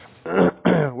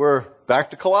We're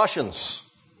back to Colossians,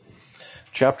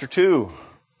 chapter 2.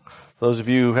 Those of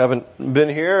you who haven't been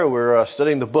here, we're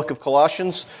studying the book of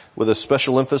Colossians with a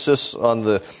special emphasis on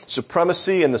the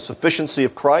supremacy and the sufficiency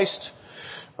of Christ.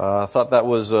 I thought that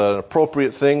was an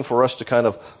appropriate thing for us to kind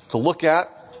of to look at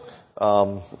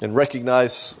and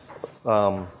recognize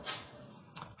how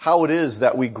it is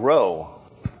that we grow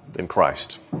in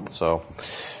Christ. So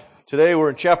today we're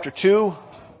in chapter 2.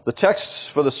 The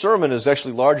text for the sermon is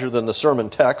actually larger than the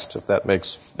sermon text, if that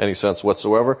makes any sense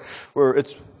whatsoever. Where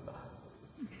it's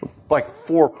like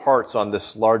 4 parts on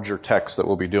this larger text that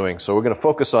we'll be doing. So we're going to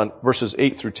focus on verses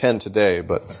 8 through 10 today,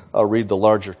 but I'll read the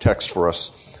larger text for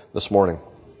us this morning.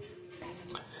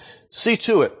 See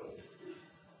to it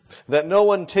that no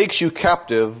one takes you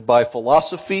captive by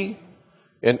philosophy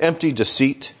and empty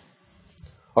deceit,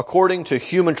 according to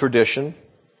human tradition,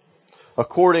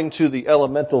 according to the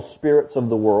elemental spirits of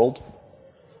the world,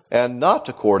 and not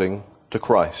according to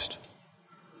Christ.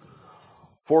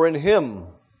 For in him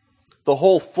the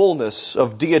whole fullness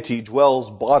of deity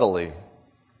dwells bodily,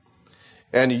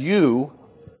 and you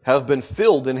have been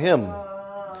filled in him,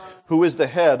 who is the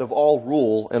head of all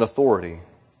rule and authority.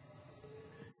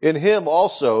 In him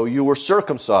also you were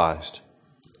circumcised,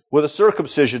 with a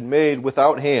circumcision made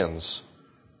without hands,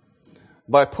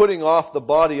 by putting off the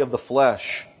body of the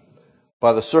flesh,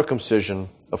 by the circumcision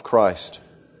of Christ,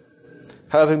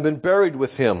 having been buried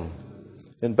with him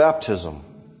in baptism,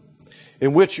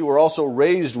 in which you were also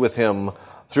raised with him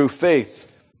through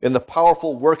faith in the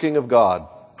powerful working of God,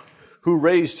 who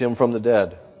raised him from the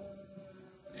dead.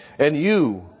 And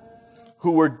you,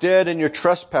 who were dead in your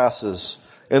trespasses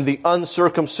and the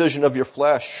uncircumcision of your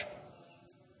flesh,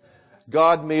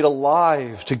 God made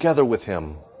alive together with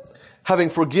him, having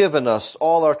forgiven us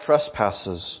all our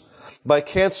trespasses, by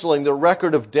canceling the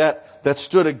record of debt that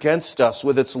stood against us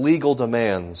with its legal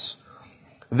demands.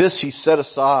 This he set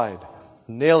aside,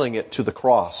 nailing it to the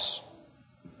cross.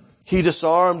 He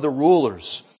disarmed the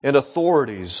rulers and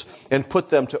authorities and put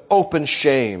them to open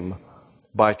shame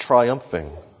by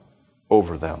triumphing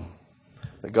over them.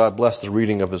 May God bless the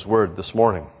reading of his word this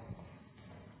morning.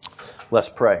 Let's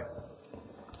pray.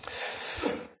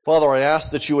 Father, I ask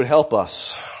that you would help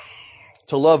us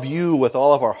to love you with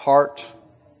all of our heart,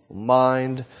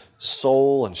 mind,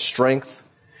 soul, and strength,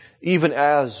 even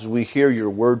as we hear your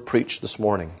word preached this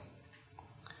morning.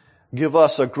 Give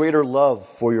us a greater love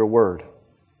for your word.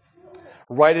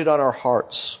 Write it on our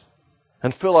hearts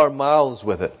and fill our mouths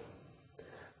with it.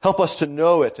 Help us to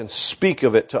know it and speak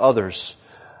of it to others,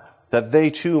 that they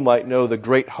too might know the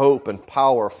great hope and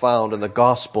power found in the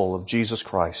gospel of Jesus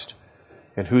Christ,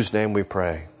 in whose name we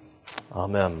pray.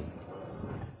 Amen.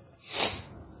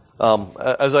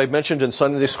 As I mentioned in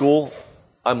Sunday school,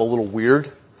 I'm a little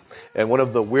weird. And one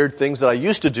of the weird things that I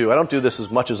used to do, I don't do this as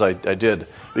much as I did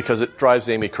because it drives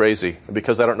Amy crazy,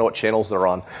 because I don't know what channels they're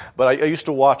on. But I used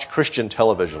to watch Christian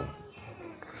television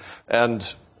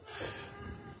and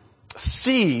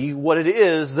see what it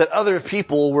is that other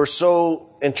people were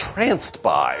so entranced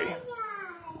by.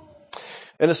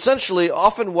 And essentially,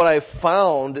 often what I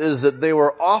found is that they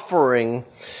were offering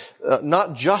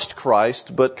not just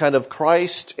Christ, but kind of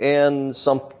Christ and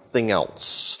something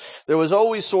else. There was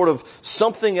always sort of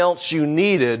something else you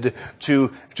needed to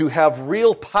have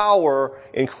real power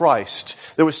in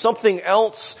Christ. There was something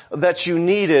else that you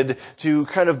needed to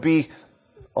kind of be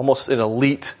almost an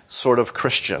elite sort of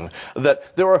Christian.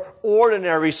 That there are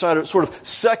ordinary sort of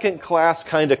second-class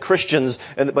kind of Christians,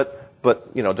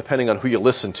 but, you know, depending on who you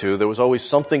listen to, there was always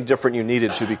something different you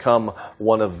needed to become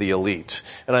one of the elite.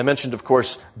 And I mentioned, of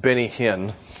course, Benny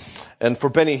Hinn. And for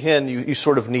Benny Hinn, you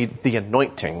sort of need the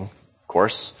anointing, of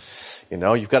course. You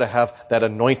know, you've got to have that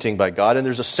anointing by God. And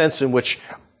there's a sense in which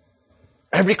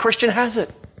every Christian has it.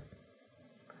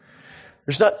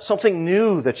 There's not something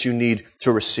new that you need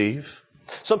to receive.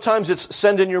 Sometimes it's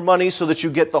send in your money so that you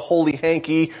get the holy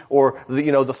hanky or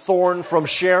the thorn from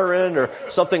Sharon or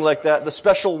something like that, the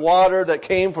special water that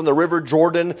came from the River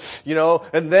Jordan,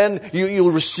 and then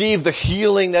you'll receive the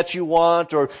healing that you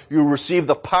want, or you receive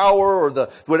the power or the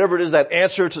whatever it is, that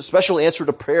special answer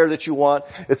to prayer that you want.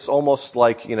 It's almost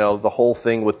like, the whole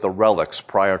thing with the relics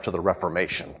prior to the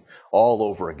Reformation all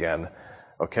over again.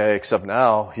 Okay, except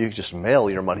now you just mail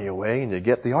your money away and you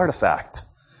get the artifact.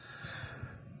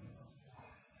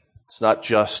 It's not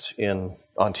just on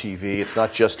TV. It's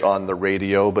not just on the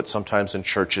radio, but sometimes in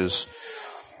churches.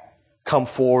 Come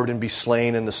forward and be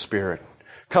slain in the Spirit.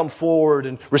 Come forward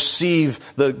and receive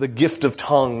the gift of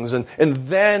tongues, and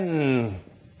then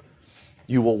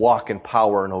you will walk in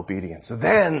power and obedience.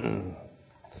 Then.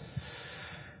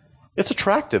 It's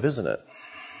attractive, isn't it?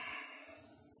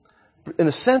 In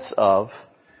the sense of,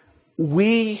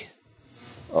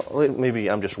 maybe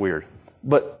I'm just weird,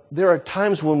 but there are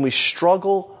times when we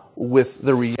struggle with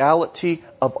the reality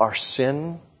of our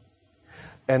sin,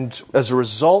 and as a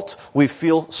result, we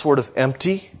feel sort of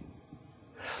empty.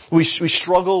 We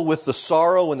struggle with the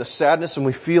sorrow and the sadness, and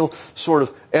we feel sort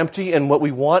of empty, and what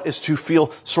we want is to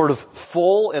feel sort of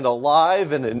full and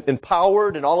alive and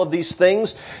empowered and all of these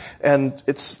things. And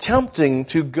it's tempting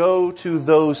to go to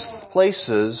those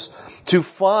places to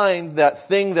find that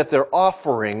thing that they're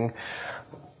offering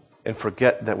and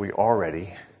forget that we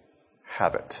already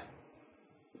have it.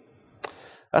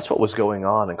 That's what was going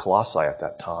on in Colossae at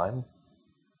that time.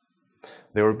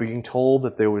 They were being told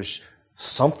that there was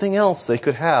something else they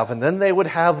could have, and then they would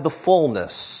have the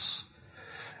fullness.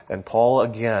 And Paul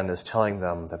again is telling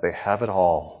them that they have it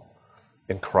all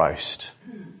in Christ.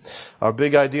 Our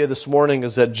big idea this morning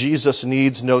is that Jesus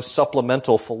needs no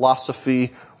supplemental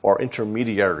philosophy or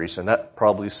intermediaries, and that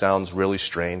probably sounds really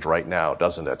strange right now,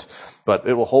 doesn't it? But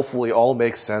it will hopefully all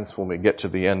make sense when we get to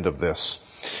the end of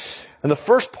this. And the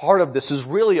first part of this is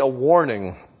really a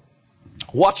warning.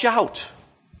 Watch out.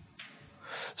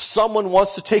 Someone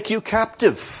wants to take you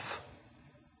captive.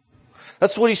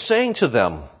 That's what he's saying to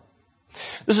them.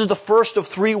 This is the first of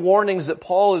 3 warnings that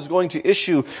Paul is going to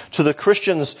issue to the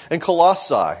Christians in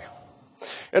Colossae.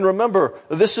 And remember,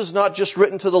 this is not just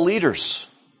written to the leaders.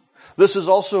 This is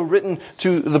also written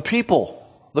to the people,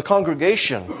 the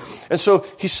congregation. And so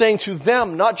he's saying to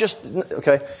them,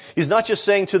 he's not just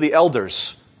saying to the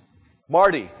elders,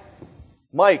 Marty,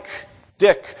 Mike,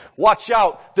 Dick, watch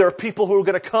out. There are people who are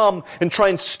going to come and try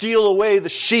and steal away the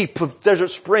sheep of Desert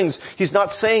Springs. He's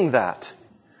not saying that.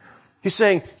 He's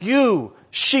saying, you,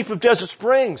 sheep of Desert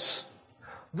Springs,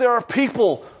 there are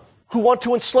people who want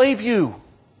to enslave you.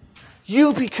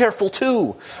 You be careful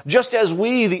too. Just as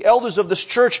we, the elders of this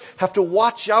church, have to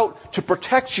watch out to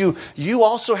protect you, you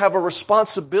also have a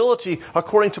responsibility,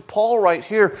 according to Paul right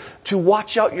here, to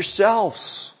watch out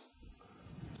yourselves.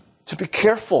 To be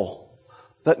careful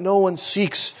that no one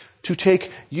seeks to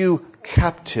take you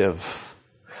captive.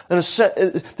 And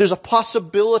there's a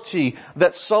possibility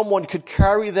that someone could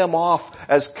carry them off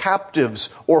as captives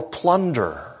or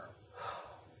plunder.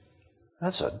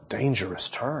 That's a dangerous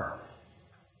term.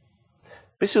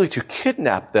 Basically, to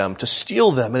kidnap them, to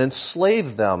steal them, and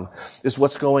enslave them is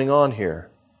what's going on here.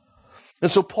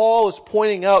 And so Paul is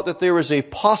pointing out that there is a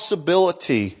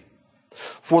possibility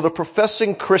for the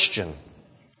professing Christian,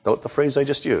 note the phrase I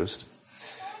just used,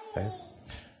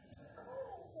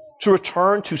 to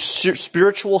return to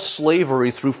spiritual slavery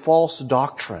through false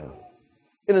doctrine.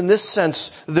 And in this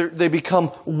sense, they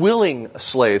become willing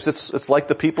slaves. It's like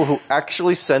the people who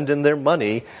actually send in their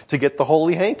money to get the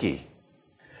holy hanky.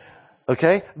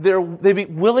 Okay? They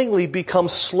willingly become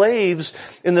slaves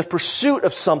in the pursuit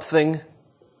of something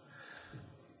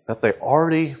that they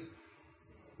already,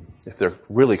 if they're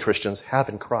really Christians, have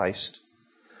in Christ,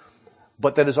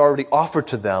 but that is already offered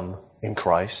to them in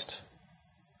Christ.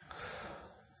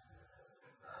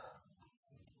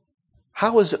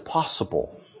 How is it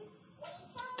possible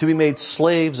to be made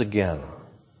slaves again?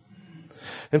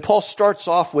 And Paul starts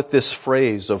off with this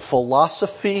phrase of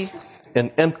philosophy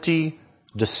and empty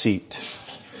deceit.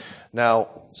 Now,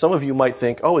 some of you might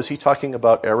think, is he talking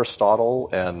about Aristotle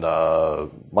and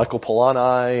Michael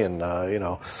Polanyi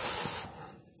and,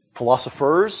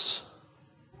 philosophers?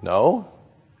 No.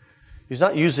 He's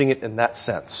not using it in that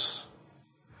sense.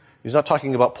 He's not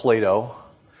talking about Plato.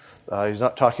 He's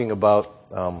not talking about,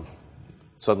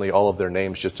 suddenly all of their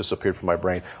names just disappeared from my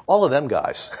brain. All of them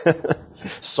guys.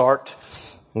 Sartre.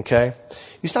 Okay?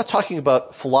 He's not talking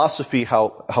about philosophy,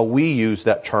 how we use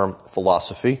that term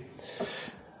philosophy.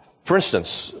 For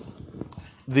instance,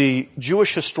 the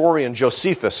Jewish historian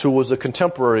Josephus, who was a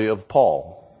contemporary of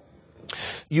Paul,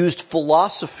 used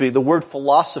philosophy, the word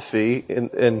philosophy,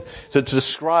 to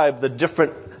describe the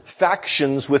different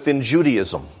factions within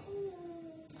Judaism.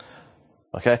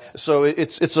 Okay? So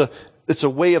it's a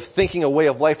way of thinking, a way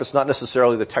of life. It's not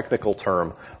necessarily the technical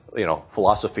term,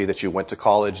 philosophy that you went to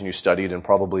college and you studied and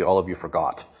probably all of you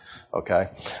forgot. Okay?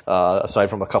 Aside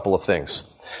from a couple of things.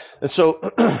 And so,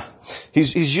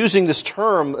 he's using this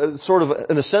term sort of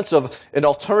in a sense of an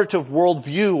alternative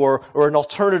worldview or an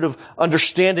alternative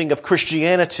understanding of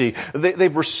Christianity.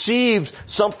 They've received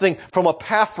something from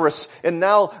Epaphras, and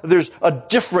now there's a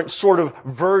different sort of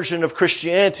version of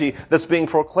Christianity that's being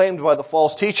proclaimed by the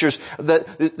false teachers that,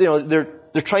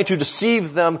 they're trying to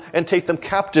deceive them and take them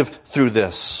captive through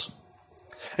this.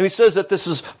 And he says that this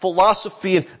is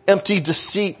philosophy and empty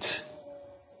deceit.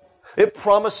 It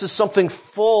promises something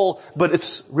full, but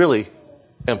it's really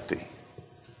empty.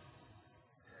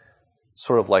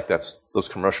 Sort of like those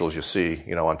commercials you see,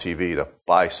 on TV to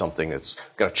buy something that's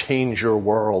going to change your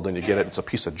world, and you get it, it's a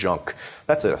piece of junk.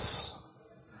 That's this.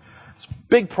 It's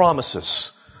big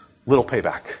promises, little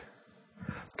payback.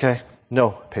 Okay?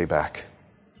 No payback.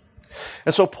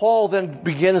 And so Paul then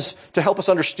begins to help us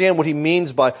understand what he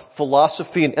means by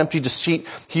philosophy and empty deceit.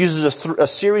 He uses a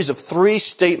series of 3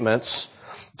 statements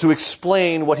to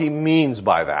explain what he means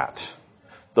by that.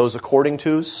 Those according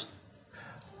to's.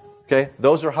 Okay?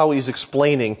 Those are how he's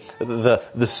explaining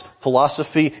this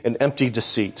philosophy and empty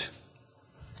deceit.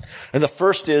 And the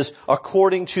first is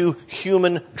according to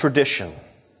human tradition.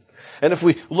 And if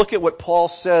we look at what Paul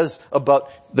says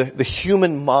about the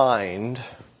human mind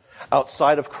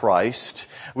outside of Christ,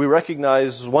 we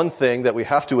recognize one thing that we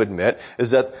have to admit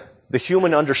is that the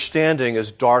human understanding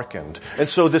is darkened. And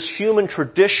so this human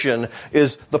tradition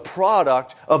is the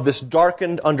product of this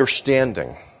darkened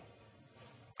understanding.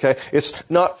 Okay? It's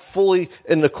not fully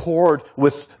in accord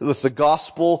with the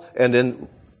gospel and in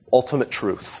ultimate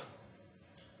truth.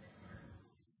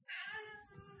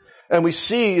 And we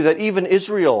see that even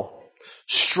Israel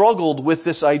struggled with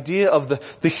this idea of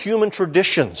the human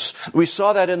traditions. We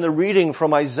saw that in the reading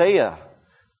from Isaiah,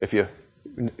 if you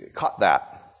caught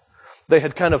that. They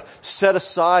had kind of set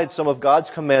aside some of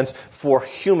God's commands for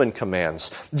human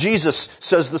commands. Jesus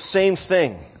says the same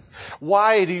thing.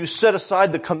 Why do you set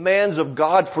aside the commands of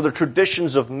God for the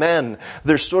traditions of men?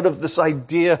 There's sort of this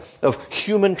idea of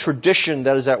human tradition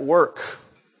that is at work.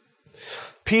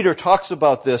 Peter talks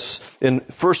about this in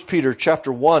 1 Peter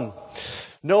chapter 1.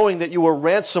 Knowing that you were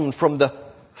ransomed from the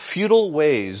futile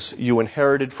ways you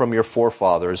inherited from your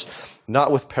forefathers,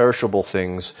 not with perishable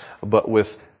things, but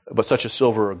such as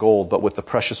silver or gold, but with the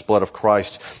precious blood of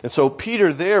Christ. And so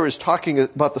Peter there is talking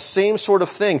about the same sort of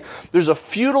thing. There's a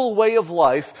futile way of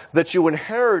life that you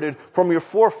inherited from your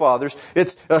forefathers.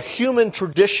 It's a human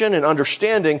tradition and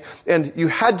understanding, and you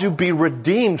had to be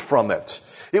redeemed from it.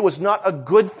 It was not a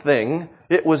good thing.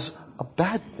 It was a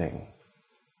bad thing.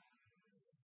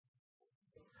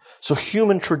 So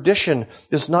human tradition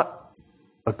is not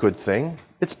a good thing.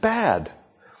 It's bad.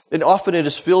 And often it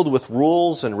is filled with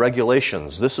rules and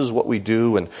regulations. This is what we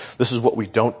do and this is what we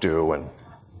don't do. And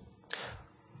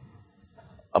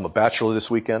I'm a bachelor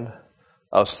this weekend.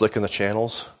 I was flicking the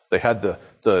channels. They had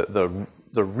the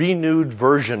renewed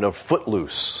version of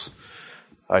Footloose.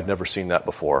 I'd never seen that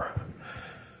before.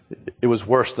 It was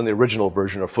worse than the original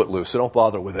version of Footloose, so don't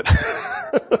bother with it.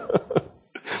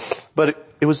 But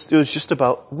it was just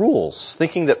about rules,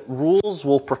 thinking that rules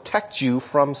will protect you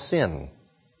from sin.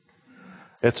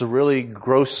 It's a really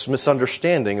gross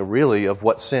misunderstanding, really, of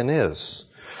what sin is.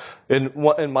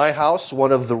 In my house,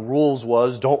 one of the rules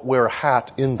was don't wear a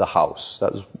hat in the house.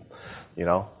 That's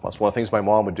one of the things my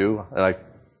mom would do. And I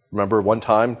remember one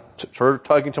time her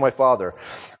talking to my father,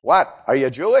 "What? Are you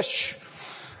Jewish?"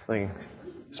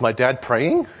 Is my dad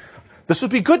praying? This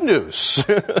would be good news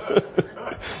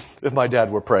if my dad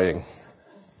were praying.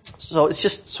 So it's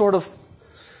just sort of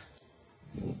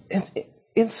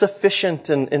insufficient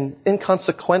and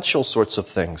inconsequential sorts of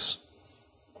things.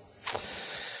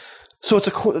 So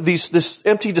this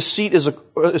empty deceit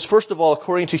is first of all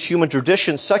according to human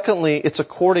tradition. Secondly, it's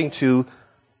according to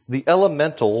the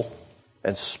elemental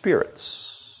and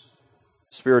spirits.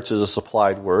 Spirits is a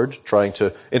supplied word, trying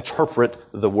to interpret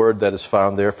the word that is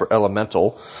found there for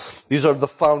elemental. These are the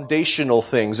foundational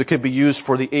things. It can be used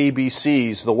for the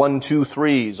ABCs, the 1, 2,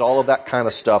 3s, all of that kind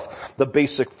of stuff, the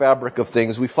basic fabric of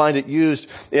things. We find it used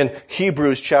in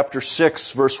Hebrews chapter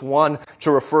 6, verse 1, to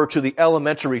refer to the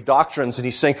elementary doctrines. And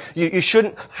he's saying, you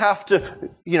shouldn't have to,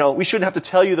 we shouldn't have to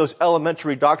tell you those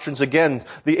elementary doctrines again.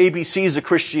 The ABCs of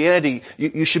Christianity,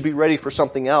 you should be ready for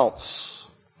something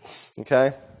else.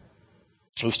 Okay?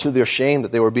 It was to their shame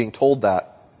that they were being told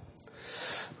that.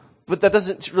 But that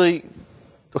doesn't really...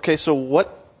 Okay, so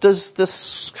what does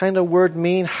this kind of word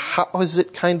mean? How is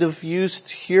it kind of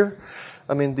used here?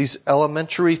 I mean, these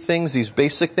elementary things, these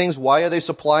basic things, why are they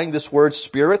supplying this word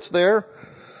spirits there?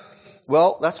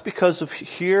 Well, that's because of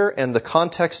here and the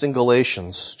context in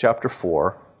Galatians chapter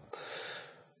 4.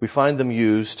 We find them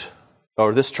used,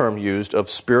 or this term used, of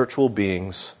spiritual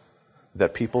beings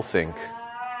that people think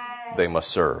they must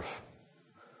serve.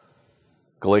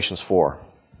 Galatians 4.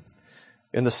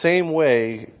 In the same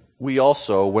way, we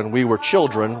also, when we were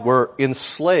children, were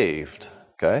enslaved,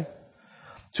 okay,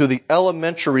 to the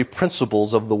elementary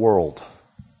principles of the world.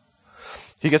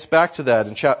 He gets back to that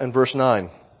in verse 9.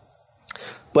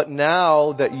 But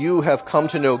now that you have come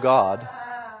to know God,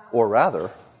 or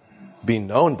rather, be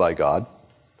known by God,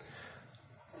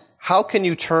 how can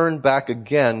you turn back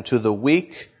again to the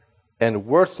weak and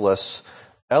worthless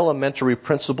elementary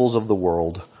principles of the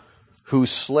world, whose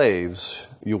slaves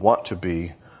you want to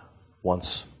be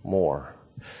once more.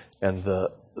 And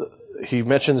he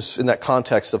mentions in that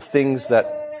context of things that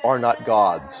are not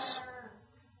God's.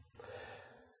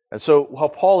 And so how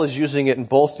Paul is using it in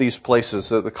both these places,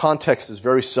 the context is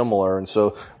very similar, and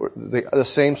so the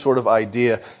same sort of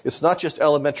idea. It's not just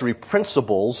elementary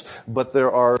principles, but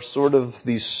there are sort of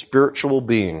these spiritual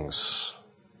beings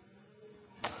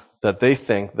that they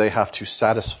think they have to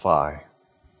satisfy.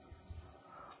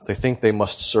 They think they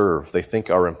must serve. They think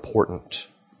are important.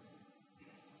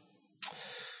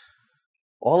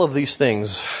 All of these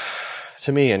things,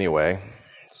 to me anyway,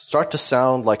 start to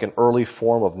sound like an early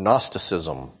form of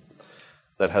Gnosticism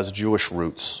that has Jewish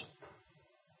roots.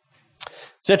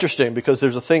 It's interesting because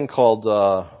there's a thing called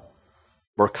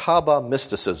Merkaba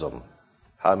mysticism.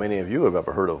 How many of you have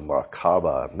ever heard of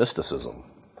Merkaba mysticism?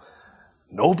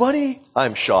 Nobody?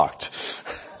 I'm shocked.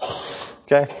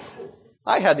 Okay?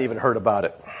 I hadn't even heard about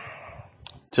it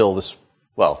till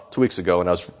 2 weeks ago when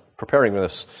I was preparing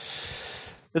this.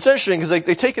 It's interesting because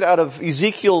they take it out of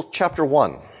Ezekiel chapter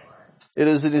 1. It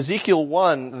is in Ezekiel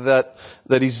 1 that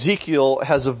Ezekiel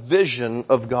has a vision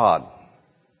of God.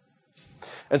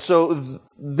 And so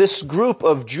this group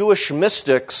of Jewish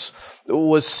mystics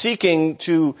was seeking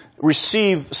to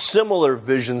receive similar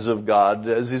visions of God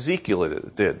as Ezekiel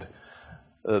did.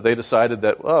 They decided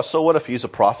that, so what if he's a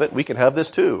prophet? We can have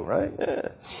this too, right? Yeah.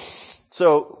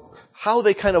 So how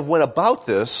they kind of went about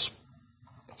this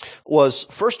was,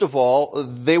 first of all,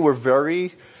 they were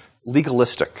very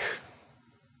legalistic.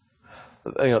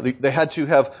 They had to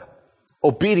have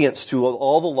obedience to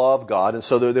all the law of God, and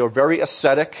so they were very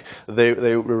ascetic.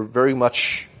 They were very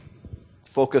much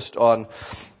focused on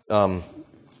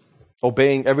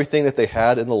obeying everything that they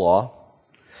had in the law.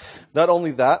 Not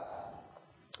only that,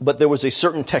 but there was a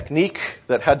certain technique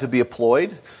that had to be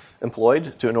employed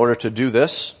in order to do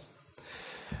this.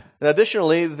 And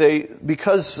additionally,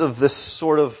 because of this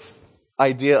sort of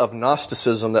idea of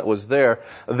Gnosticism that was there,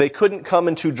 they couldn't come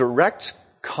into direct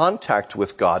contact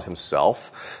with God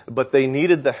himself, but they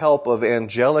needed the help of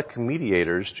angelic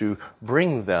mediators to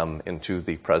bring them into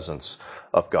the presence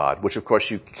of God, which of course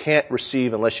you can't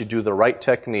receive unless you do the right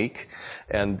technique,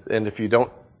 and if you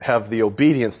don't have the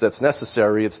obedience that's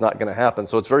necessary, it's not going to happen.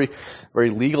 So it's very, very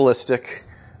legalistic,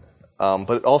 but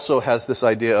it also has this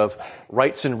idea of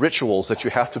rites and rituals that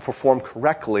you have to perform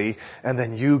correctly, and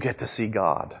then you get to see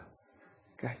God.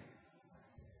 Okay?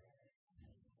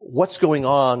 What's going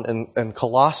on in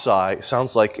Colossae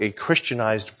sounds like a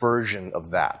Christianized version of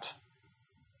that.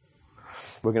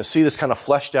 We're going to see this kind of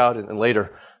fleshed out in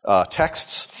later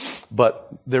texts,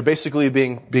 but they're basically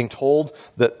being told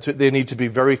that they need to be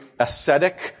very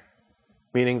ascetic,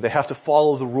 meaning they have to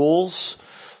follow the rules.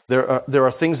 There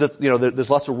are things that, there's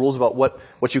lots of rules about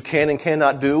what you can and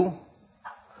cannot do.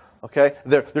 Okay?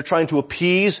 They're trying to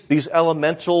appease these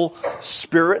elemental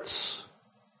spirits.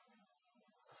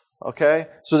 Okay?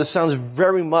 So this sounds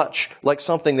very much like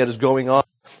something that is going on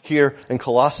here in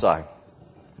Colossae.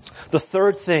 The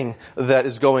third thing that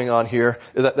is going on here,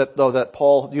 that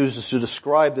Paul uses to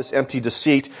describe this empty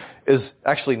deceit, is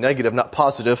actually negative, not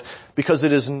positive, because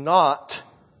it is not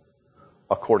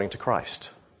according to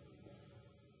Christ.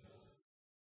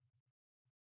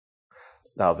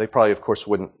 Now, they probably, of course,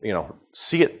 wouldn't,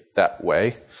 see it that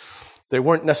way. They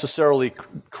weren't necessarily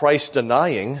Christ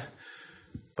denying,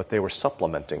 but they were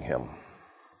supplementing him.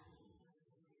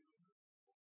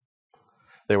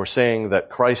 They were saying that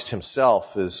Christ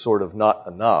himself is sort of not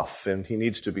enough, and he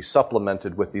needs to be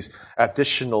supplemented with these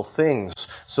additional things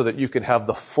so that you can have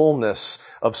the fullness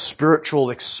of spiritual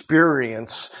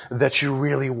experience that you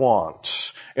really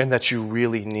want and that you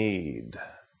really need.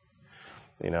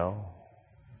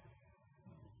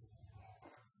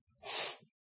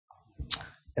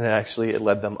 And actually, it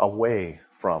led them away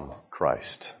from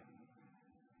Christ.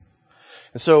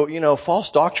 And so, false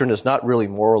doctrine is not really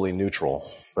morally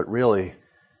neutral, but really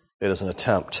it is an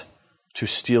attempt to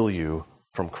steal you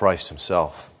from Christ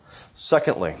himself.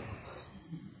 Secondly,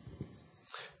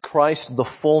 Christ, the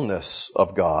fullness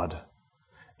of God,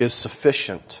 is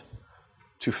sufficient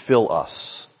to fill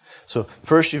us. So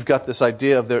first you've got this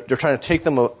idea of they're trying to take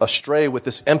them astray with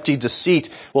this empty deceit.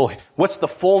 Well, what's the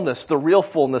fullness, the real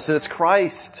fullness? And it's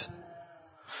Christ.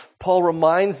 Paul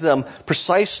reminds them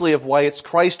precisely of why it's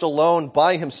Christ alone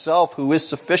by himself who is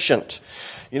sufficient.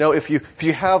 If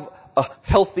you have a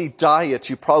healthy diet,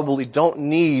 you probably don't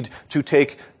need to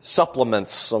take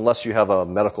supplements unless you have a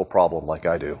medical problem like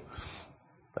I do.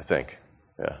 I think.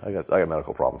 Yeah, I got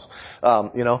medical problems.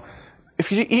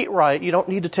 If you eat right, you don't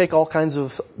need to take all kinds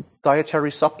of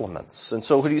dietary supplements. And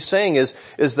so what he's saying is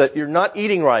that you're not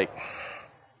eating right.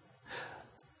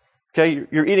 Okay,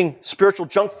 you're eating spiritual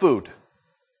junk food.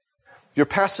 You're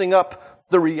passing up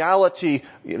the reality,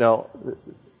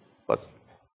 but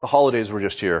the holidays were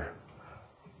just here.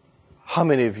 How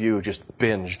many of you just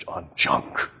binged on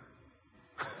junk?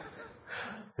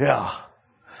 Yeah.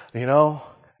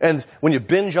 And when you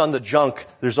binge on the junk,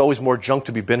 there's always more junk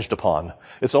to be binged upon.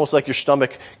 It's almost like your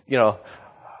stomach, 2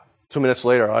 minutes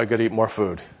later, I got to eat more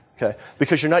food. Okay?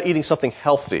 Because you're not eating something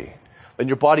healthy. And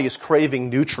your body is craving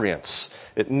nutrients.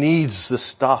 It needs the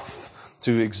stuff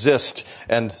to exist.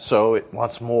 And so it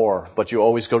wants more. But you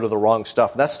always go to the wrong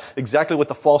stuff. And that's exactly what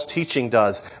the false teaching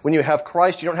does. When you have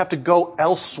Christ, you don't have to go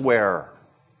elsewhere.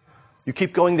 You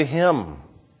keep going to Him.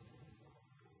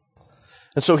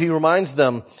 And so he reminds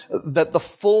them that the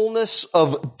fullness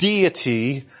of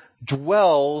deity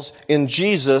dwells in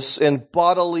Jesus in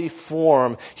bodily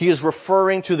form. He is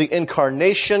referring to the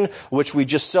incarnation, which we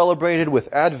just celebrated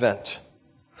with Advent.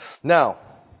 Now,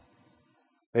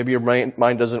 maybe your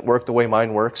mind doesn't work the way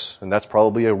mine works, and that's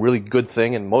probably a really good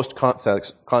thing in most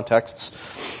contexts.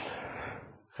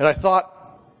 And I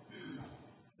thought,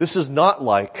 this is not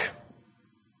like,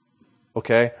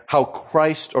 how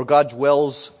Christ or God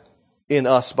dwells in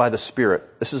us by the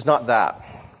Spirit. This is not that.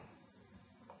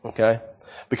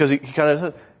 Because he kind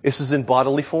of, this is in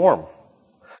bodily form.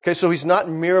 So he's not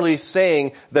merely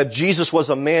saying that Jesus was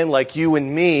a man like you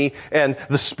and me, and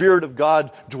the Spirit of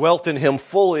God dwelt in him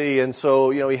fully, and so,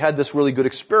 he had this really good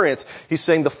experience. He's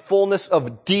saying the fullness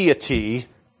of deity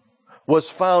was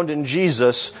found in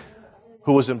Jesus,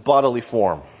 who was in bodily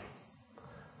form.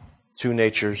 Two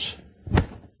natures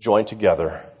joined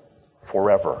together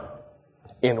forever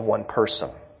in one person.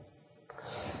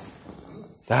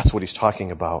 That's what he's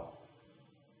talking about.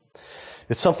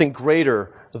 It's something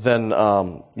greater than,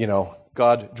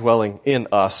 God dwelling in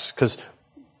us. Because,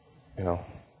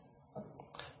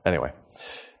 anyway.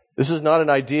 This is not an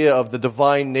idea of the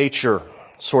divine nature,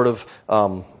 sort of,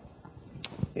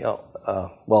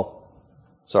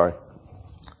 sorry.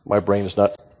 My brain is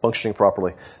not functioning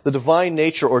properly. The divine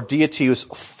nature or deity is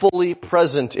fully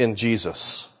present in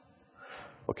Jesus.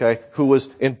 Who was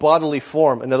in bodily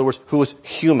form. In other words, who was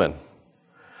human.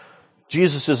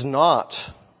 Jesus is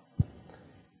not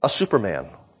a Superman.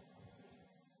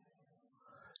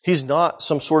 He's not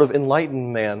some sort of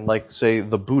enlightened man like, say,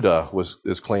 the Buddha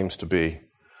claims to be.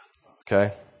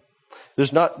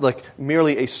 There's not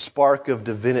merely a spark of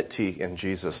divinity in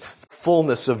Jesus.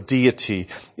 Fullness of deity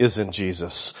is in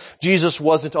Jesus. Jesus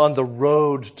wasn't on the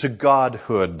road to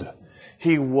godhood.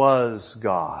 He was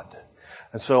God.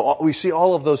 And so we see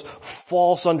all of those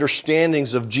false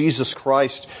understandings of Jesus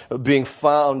Christ being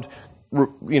found,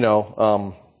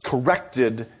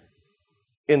 corrected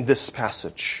in this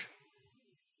passage.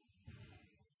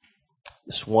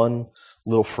 This one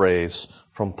little phrase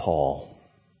from Paul.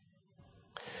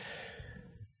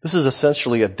 This is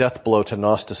essentially a death blow to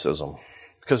Gnosticism.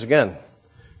 Because again,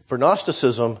 for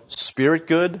Gnosticism, spirit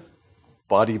good,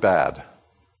 body bad.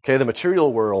 The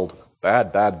material world,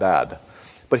 bad, bad, bad.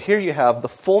 But here you have the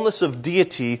fullness of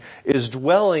deity is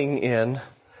dwelling in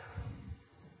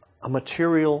a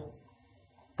material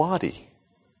body.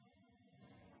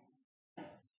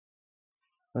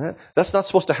 Right? That's not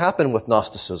supposed to happen with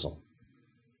Gnosticism.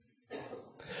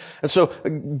 And so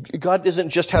God isn't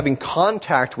just having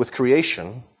contact with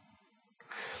creation.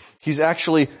 He's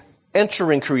actually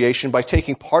entering creation by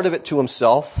taking part of it to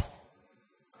himself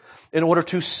in order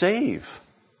to save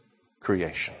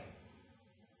creation.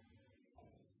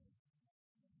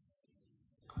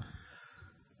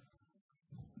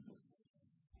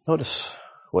 Notice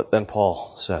what then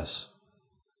Paul says.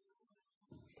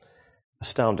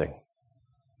 Astounding.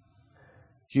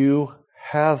 You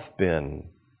have been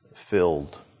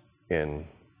filled in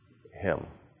him.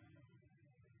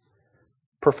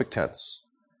 Perfect tense.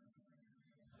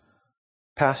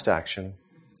 Past action.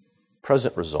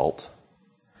 Present result.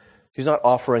 He's not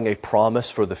offering a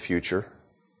promise for the future.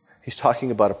 He's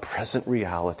talking about a present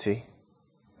reality,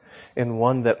 and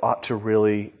one that ought to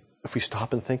really, if we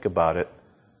stop and think about it,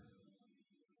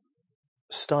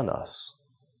 stun us.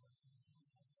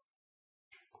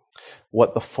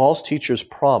 What the false teachers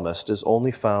promised is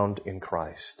only found in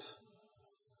Christ.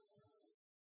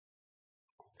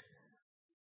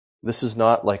 This is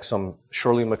not like some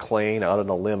Shirley MacLaine out on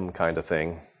a limb kind of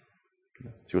thing.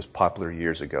 She was popular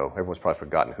years ago. Everyone's probably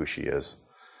forgotten who she is.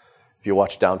 If you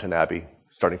watch Downton Abbey,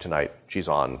 starting tonight, she's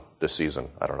on this season.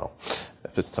 I don't know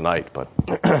if it's tonight, but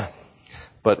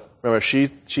but remember,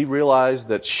 she realized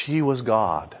that she was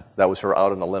God. That was her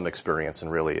out on the limb experience,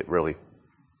 and really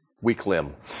weak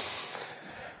limb.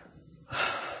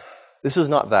 This is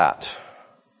not that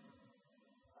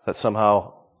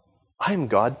somehow I'm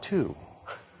God too.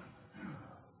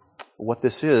 what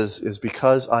this is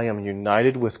because I am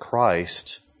united with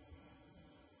Christ,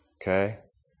 okay,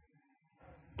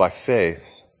 by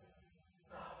faith,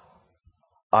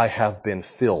 I have been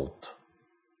filled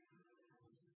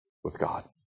with God.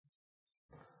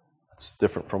 That's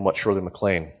different from what Shirley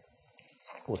MacLaine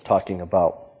was talking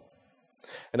about.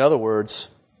 In other words,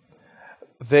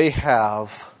 they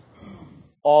have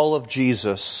all of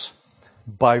Jesus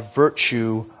by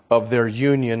virtue of their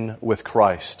union with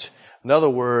Christ. In other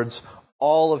words,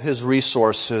 all of his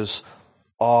resources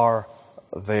are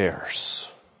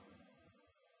theirs.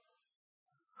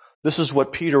 This is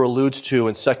what Peter alludes to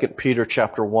in 2 Peter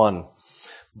chapter 1,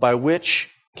 by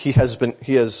which he has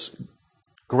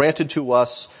granted to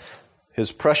us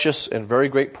his precious and very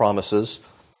great promises,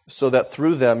 so that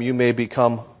through them you may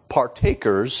become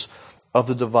partakers of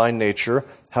the divine nature,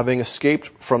 having escaped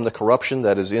from the corruption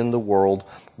that is in the world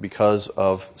because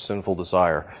of sinful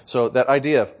desire. So that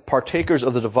idea of partakers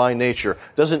of the divine nature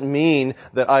doesn't mean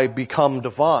that I become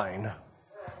divine,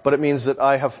 but it means that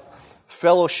I have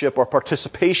fellowship or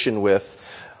participation with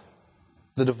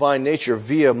the divine nature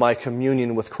via my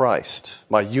communion with Christ,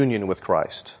 my union with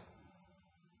Christ.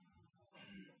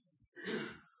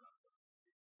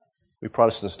 We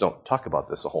Protestants don't talk about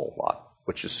this a whole lot,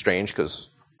 which is strange because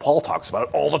Paul talks about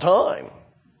it all the time.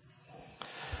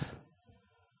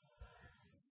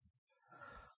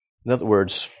 In other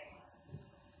words,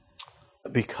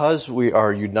 because we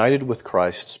are united with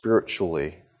Christ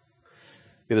spiritually,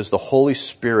 it is the Holy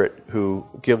Spirit who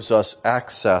gives us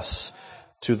access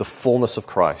to the fullness of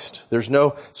Christ. There's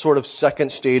no sort of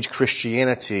second stage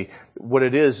Christianity. What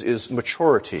it is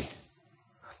maturity.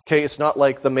 Okay, it's not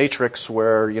like the Matrix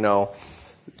where,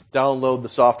 download the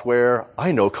software,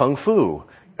 I know Kung Fu.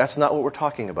 That's not what we're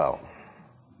talking about.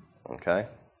 Okay?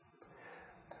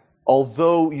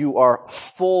 Although you are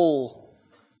full,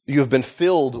 you have been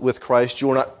filled with Christ,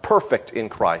 you are not perfect in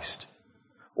Christ.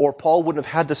 Or Paul wouldn't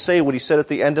have had to say what he said at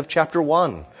the end of chapter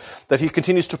 1, that he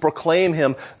continues to proclaim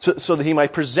him so that he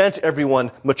might present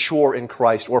everyone mature in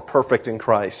Christ or perfect in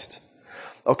Christ.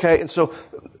 Okay, and so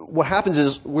what happens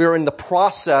is we're in the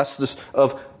process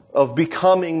of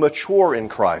becoming mature in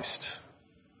Christ.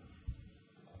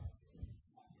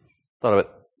 Thought of it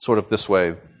sort of this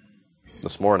way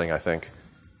this morning, I think.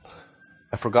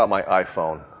 I forgot my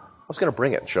iPhone. I was going to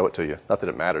bring it and show it to you. Not that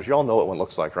it matters. You all know what one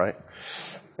looks like, right?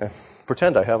 Yeah.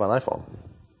 Pretend I have an iPhone.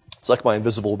 It's like my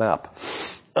invisible map.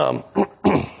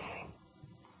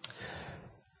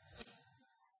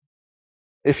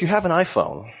 If you have an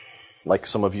iPhone, like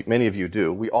many of you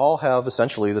do, we all have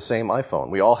essentially the same iPhone.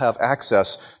 We all have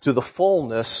access to the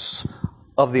fullness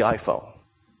of the iPhone.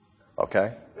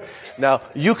 Okay? Now,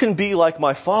 you can be like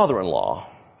my father-in-law,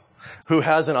 who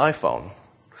has an iPhone,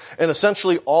 and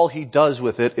essentially all he does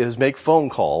with it is make phone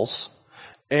calls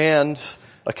and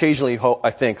occasionally,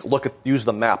 I think, use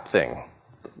the map thing,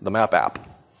 the map app.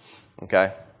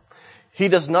 Okay? He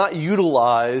does not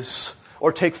utilize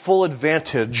or take full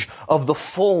advantage of the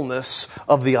fullness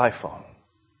of the iPhone.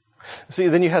 See,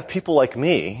 then you have people like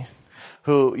me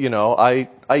who,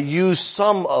 I use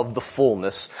some of the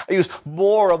fullness. I use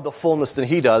more of the fullness than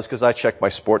he does because I check my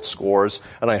sports scores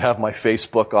and I have my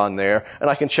Facebook on there and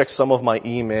I can check some of my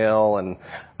email and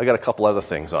I got a couple other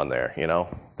things on there,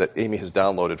 that Amy has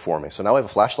downloaded for me. So now I have a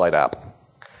flashlight app.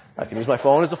 I can use my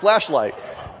phone as a flashlight.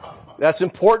 That's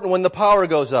important when the power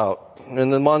goes out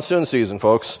in the monsoon season,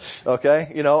 folks.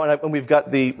 Okay? And we've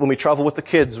got when we travel with the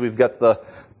kids, we've got the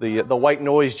white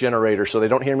noise generator so they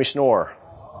don't hear me snore.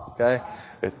 Okay?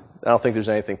 I don't think there's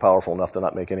anything powerful enough to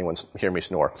not make anyone hear me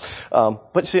snore.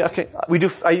 But see, okay,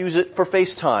 I use it for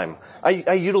FaceTime.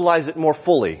 I utilize it more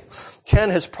fully. Ken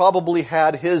has probably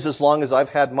had his as long as I've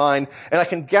had mine, and I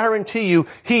can guarantee you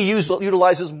he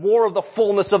utilizes more of the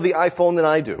fullness of the iPhone than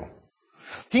I do.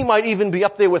 He might even be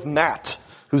up there with Matt,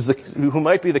 who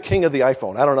might be the king of the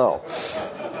iPhone. I don't know.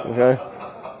 Okay?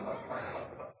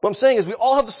 What I'm saying is we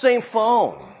all have the same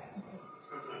phone.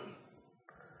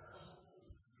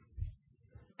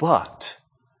 But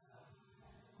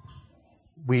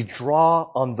we draw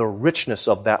on the richness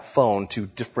of that phone to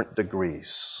different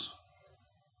degrees.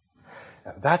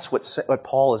 And that's what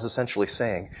Paul is essentially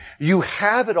saying. You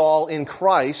have it all in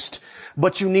Christ,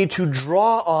 but you need to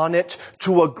draw on it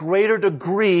to a greater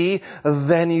degree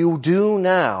than you do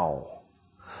now.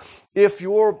 If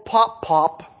you're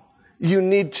pop, you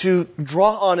need to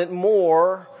draw on it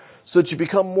more so that you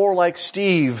become more like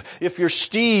Steve. If you're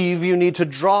Steve, you need to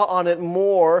draw on it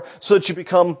more so that you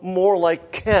become more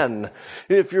like Ken.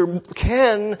 If you're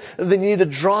Ken, then you need to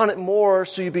draw on it more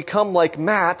so you become like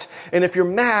Matt. And if you're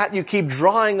Matt, you keep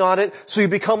drawing on it so you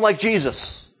become like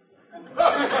Jesus.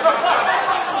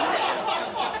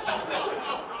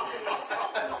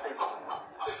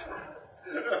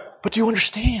 But do you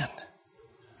understand?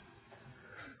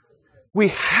 We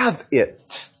have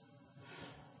it.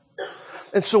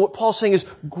 And so what Paul's saying is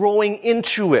growing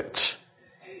into it.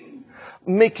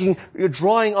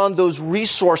 Drawing on those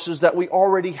resources that we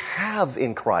already have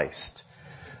in Christ.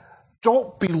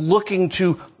 Don't be looking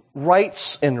to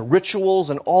rites and rituals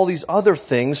and all these other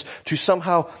things to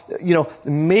somehow,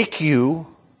 make you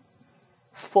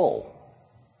full.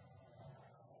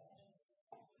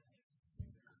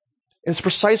 And it's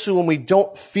precisely when we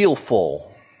don't feel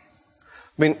full.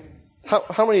 I mean,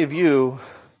 how many of you,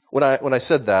 when I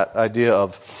said that idea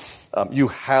of you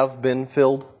have been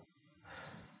filled,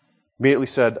 immediately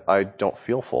said, I don't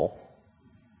feel full?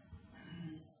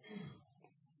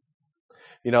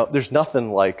 There's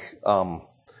nothing like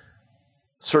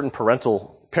certain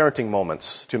parenting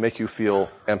moments to make you feel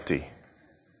empty.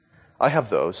 I have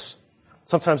those.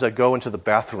 Sometimes I go into the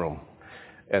bathroom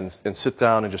and sit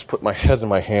down and just put my head in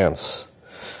my hands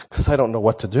because I don't know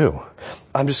what to do.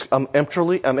 I'm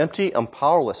empty, I'm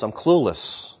powerless, I'm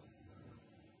clueless.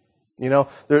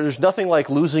 There's nothing like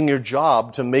losing your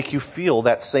job to make you feel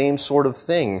that same sort of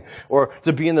thing, or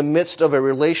to be in the midst of a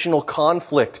relational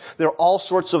conflict. There are all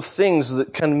sorts of things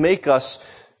that can make us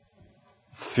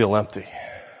feel empty.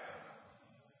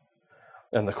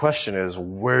 And the question is,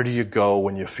 where do you go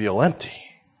when you feel empty?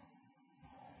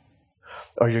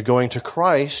 Are you going to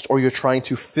Christ, or you're trying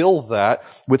to fill that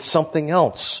with something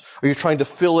else? Are you trying to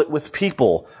fill it with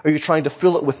people? Are you trying to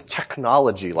fill it with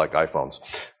technology like iPhones?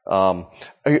 Are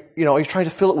you trying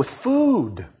to fill it with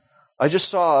food? I just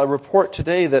saw a report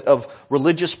today that of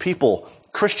religious people,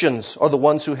 Christians are the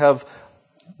ones who have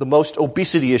the most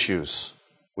obesity issues.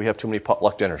 We have too many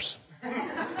potluck dinners.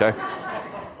 Okay?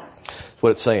 That's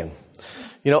what it's saying.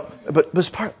 But as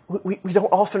part, we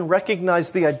don't often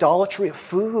recognize the idolatry of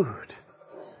food.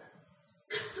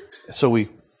 So we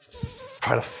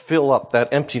try to fill up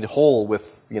that empty hole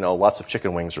with, lots of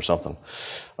chicken wings or something.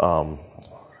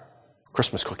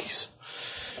 Christmas cookies.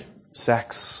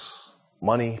 Sex,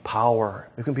 money, power.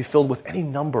 It can be filled with any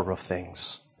number of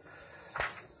things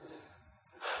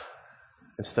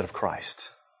instead of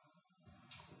Christ.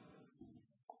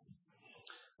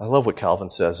 I love what Calvin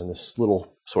says in this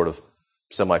little sort of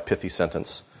semi-pithy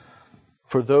sentence.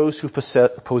 For those who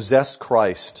possess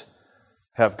Christ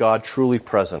have God truly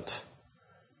present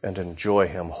and enjoy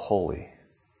Him wholly.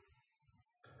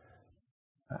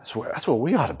 That's where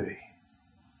we ought to be.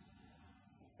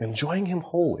 Enjoying Him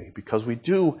wholly, because we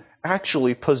do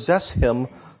actually possess Him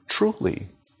truly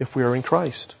if we are in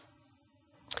Christ.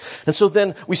 And so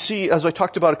then we see, as I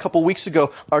talked about a couple weeks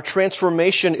ago, our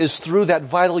transformation is through that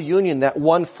vital union, that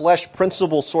one flesh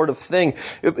principle sort of thing.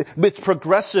 It's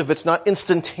progressive, it's not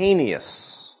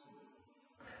instantaneous.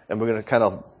 And we're going to kind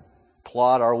of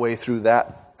plod our way through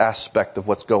that aspect of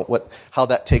how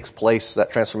that takes place,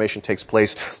 that transformation takes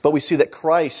place. But we see that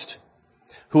Christ,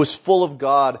 who is full of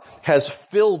God, has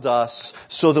filled us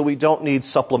so that we don't need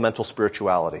supplemental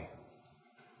spirituality.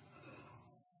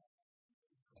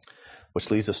 Which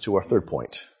leads us to our third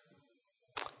point.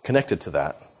 Connected to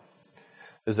that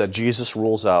is that Jesus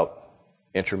rules out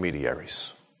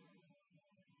intermediaries.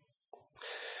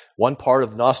 One part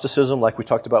of Gnosticism, like we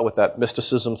talked about with that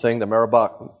mysticism thing, the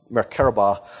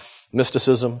Merkabah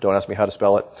mysticism, don't ask me how to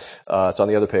spell it, it's on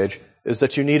the other page, is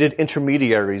that you needed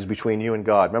intermediaries between you and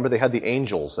God. Remember, they had the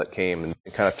angels that came and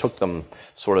kind of took them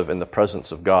sort of in the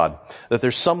presence of God. That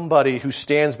there's somebody who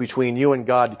stands between you and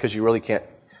God because you really can't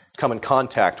come in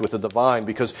contact with the divine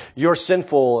because you're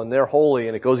sinful and they're holy,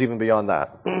 and it goes even beyond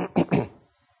that.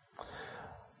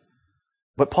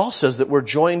 But Paul says that we're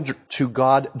joined to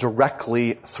God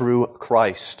directly through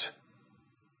Christ.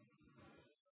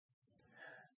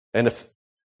 And if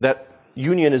that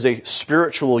union is a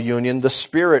spiritual union, the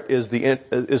Spirit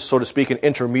is so to speak an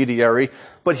intermediary,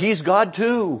 but He's God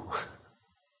too.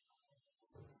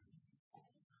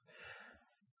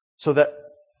 So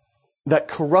that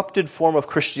corrupted form of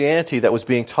Christianity that was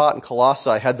being taught in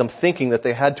Colossae had them thinking that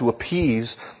they had to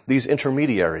appease these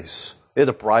intermediaries. They had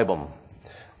to bribe them.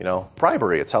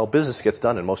 Bribery, it's how business gets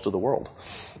done in most of the world.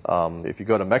 If you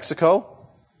go to Mexico,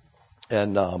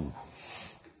 and, I've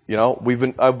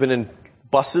been in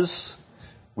buses,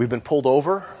 we've been pulled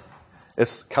over,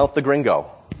 it's count the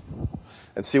gringo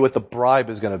and see what the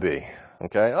bribe is going to be.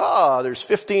 Okay? There's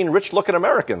 15 rich-looking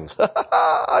Americans.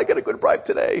 I get a good bribe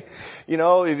today.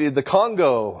 The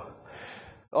Congo,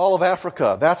 all of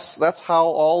Africa. That's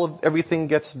how everything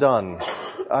gets done.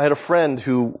 I had a friend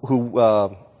who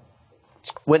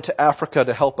went to Africa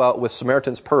to help out with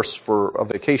Samaritan's Purse for a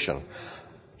vacation.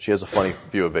 She has a funny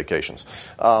view of vacations.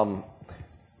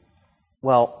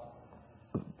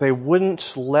 They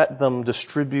wouldn't let them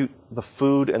distribute the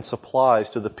food and supplies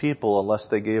to the people unless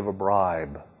they gave a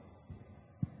bribe.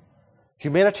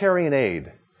 Humanitarian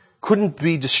aid couldn't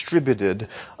be distributed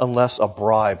unless a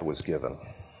bribe was given.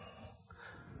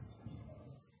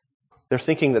 They're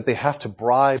thinking that they have to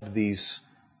bribe these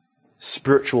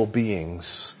spiritual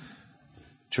beings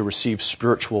to receive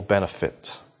spiritual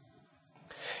benefit.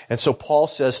 And so Paul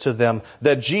says to them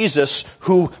that Jesus,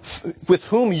 with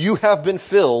whom you have been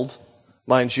filled,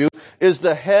 mind you, is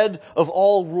the head of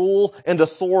all rule and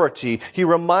authority. He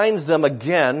reminds them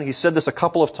again, he said this a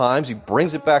couple of times, he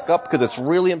brings it back up because it's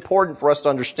really important for us to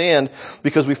understand,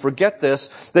 because we forget this,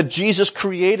 that Jesus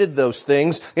created those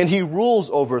things and he rules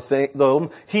over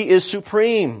them. He is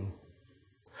supreme.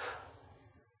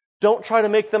 Don't try to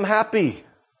make them happy.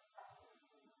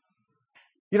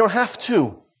 You don't have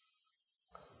to.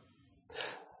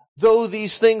 Though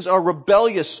these things are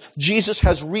rebellious, Jesus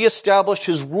has reestablished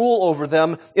his rule over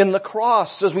them in the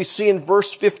cross. As we see in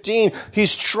verse 15,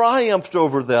 he's triumphed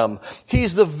over them.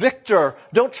 He's the victor.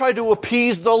 Don't try to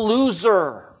appease the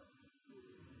loser.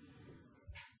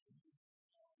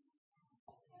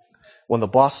 When the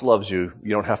boss loves you,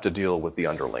 you don't have to deal with the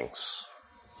underlings.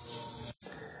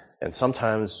 And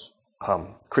sometimes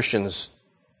Christians,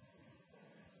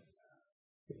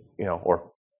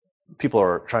 or people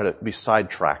are trying to be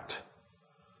sidetracked,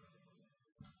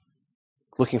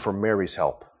 looking for Mary's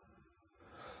help,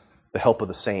 the help of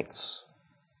the saints,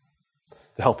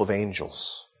 the help of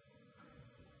angels.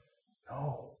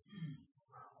 No.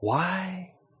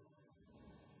 Why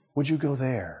would you go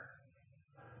there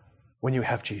when you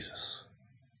have Jesus?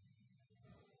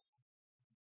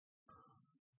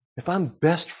 If I'm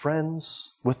best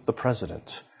friends with the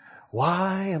president,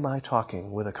 why am I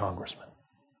talking with a congressman?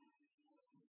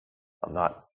 I'm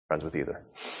not friends with either.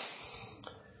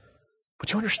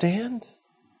 But you understand?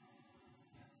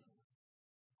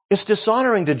 It's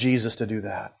dishonoring to Jesus to do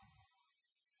that.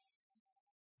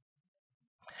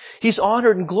 He's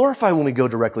honored and glorified when we go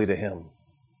directly to him.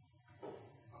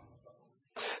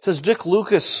 It says, Dick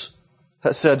Lucas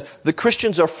has said, the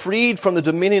Christians are freed from the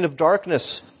dominion of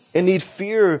darkness and need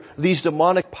fear these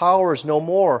demonic powers no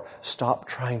more. Stop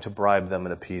trying to bribe them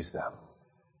and appease them.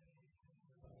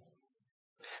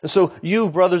 And so you,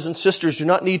 brothers and sisters, do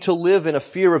not need to live in a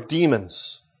fear of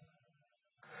demons.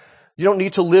 You don't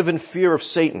need to live in fear of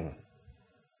Satan.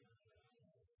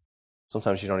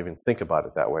 Sometimes you don't even think about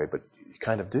it that way, but you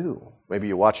kind of do. Maybe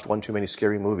you watched one too many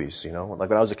scary movies, Like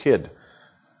when I was a kid,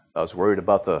 I was worried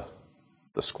about the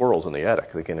squirrels in the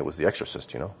attic, thinking it was The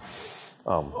Exorcist, Yeah.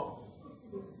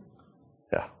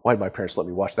 Why did my parents let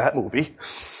me watch that movie?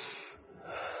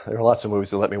 There are lots of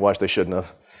movies that let me watch they shouldn't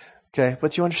have. Okay,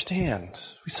 but you understand,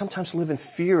 we sometimes live in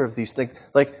fear of these things,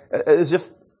 like as if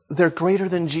they're greater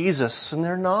than Jesus, and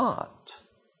they're not.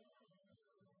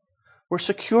 We're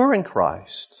secure in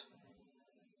Christ.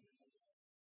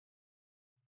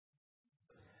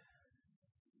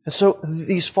 And so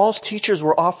these false teachers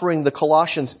were offering the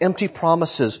Colossians empty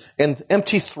promises and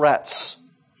empty threats.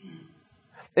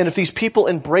 And if these people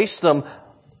embraced them,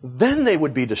 then they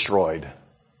would be destroyed.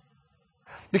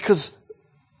 Because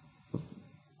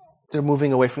they're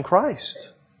moving away from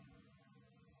Christ.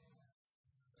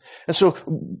 And so,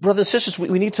 brothers and sisters,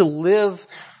 we need to live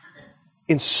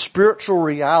in spiritual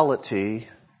reality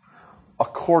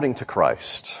according to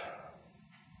Christ.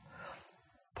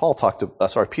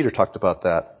 Peter talked about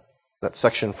that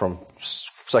section from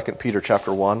 2 Peter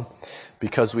chapter 1,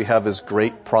 because we have his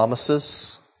great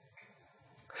promises.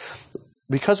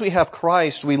 Because we have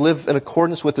Christ, we live in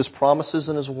accordance with his promises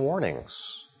and his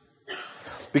warnings.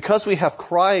 Because we have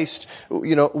Christ,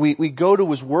 we go to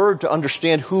his word to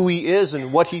understand who he is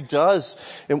and what he does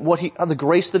and the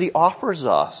grace that he offers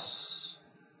us.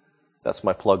 That's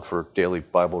my plug for daily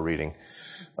Bible reading.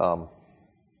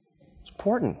 It's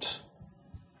important.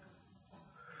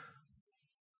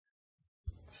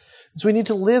 So we need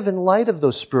to live in light of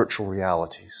those spiritual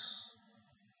realities.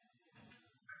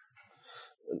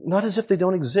 Not as if they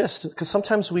don't exist, because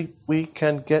sometimes we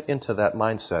can get into that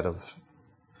mindset of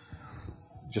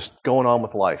just going on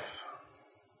with life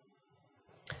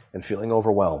and feeling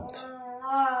overwhelmed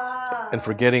and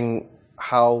forgetting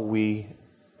how we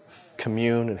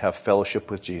commune and have fellowship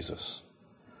with Jesus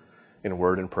in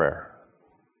word and prayer.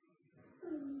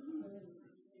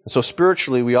 And so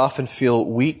spiritually, we often feel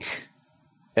weak,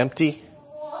 empty.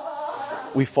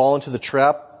 We fall into the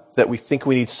trap that we think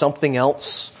we need something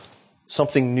else,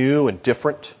 something new and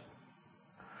different.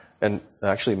 And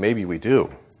actually, maybe we do,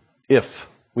 if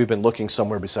we've been looking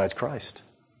somewhere besides Christ.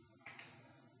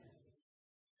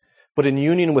 But in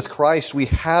union with Christ, we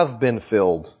have been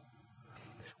filled.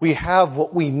 We have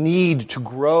what we need to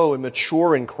grow and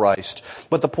mature in Christ.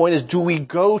 But the point is, do we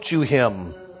go to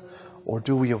Him or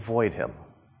do we avoid Him?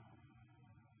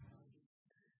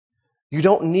 You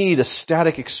don't need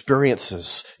ecstatic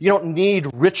experiences. You don't need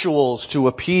rituals to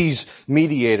appease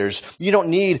mediators. You don't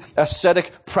need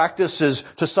ascetic practices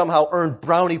to somehow earn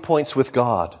brownie points with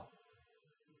God.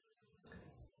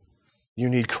 You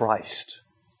need Christ,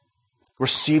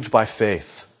 received by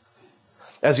faith,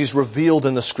 as He's revealed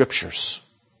in the Scriptures.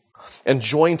 And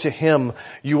joined to Him,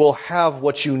 you will have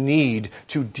what you need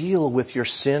to deal with your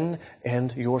sin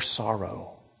and your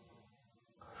sorrow.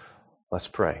 Let's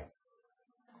pray.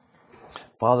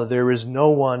 Father, there is no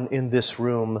one in this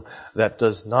room that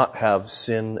does not have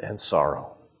sin and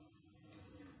sorrow.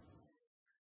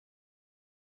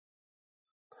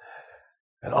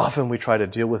 And often we try to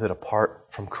deal with it apart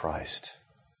from Christ.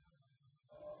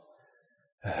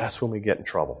 And that's when we get in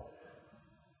trouble.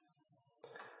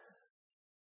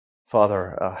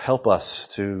 Father, help us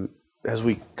to, as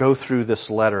we go through this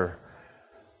letter,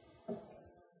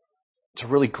 to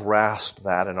really grasp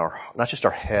that in our, not just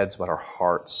our heads, but our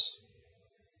hearts.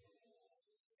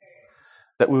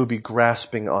 That we would be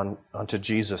grasping onto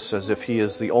Jesus as if He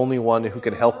is the only one who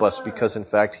can help us, because in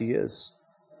fact He is.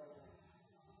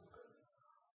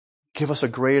 Give us a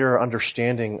greater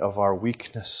understanding of our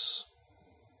weakness,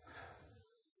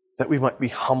 that we might be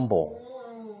humble,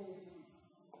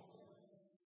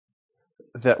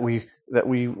 that we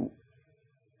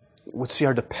would see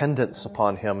our dependence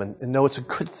upon Him and know it's a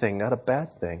good thing, not a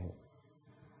bad thing.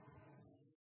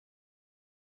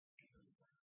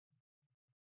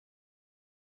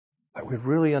 That we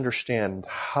really understand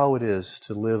how it is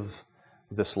to live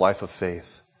this life of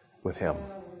faith with Him.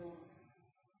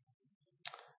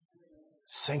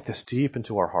 Sink this deep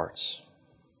into our hearts.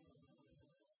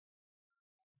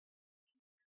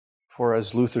 For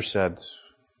as Luther said,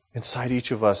 inside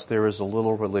each of us there is a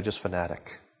little religious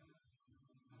fanatic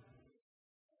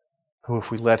who, if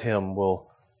we let him,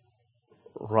 will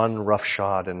run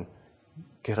roughshod and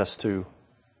get us to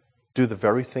do the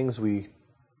very things we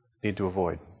need to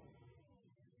avoid.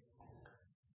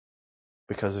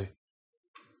 Because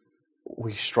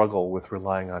we struggle with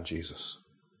relying on Jesus.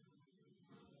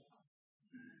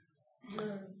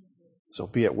 So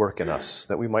be at work in us,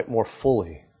 that we might more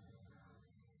fully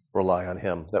rely on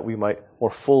Him, that we might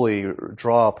more fully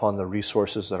draw upon the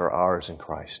resources that are ours in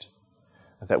Christ,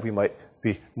 and that we might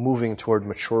be moving toward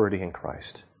maturity in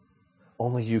Christ.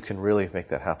 Only You can really make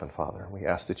that happen, Father. We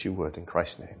ask that You would, in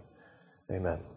Christ's name. Amen.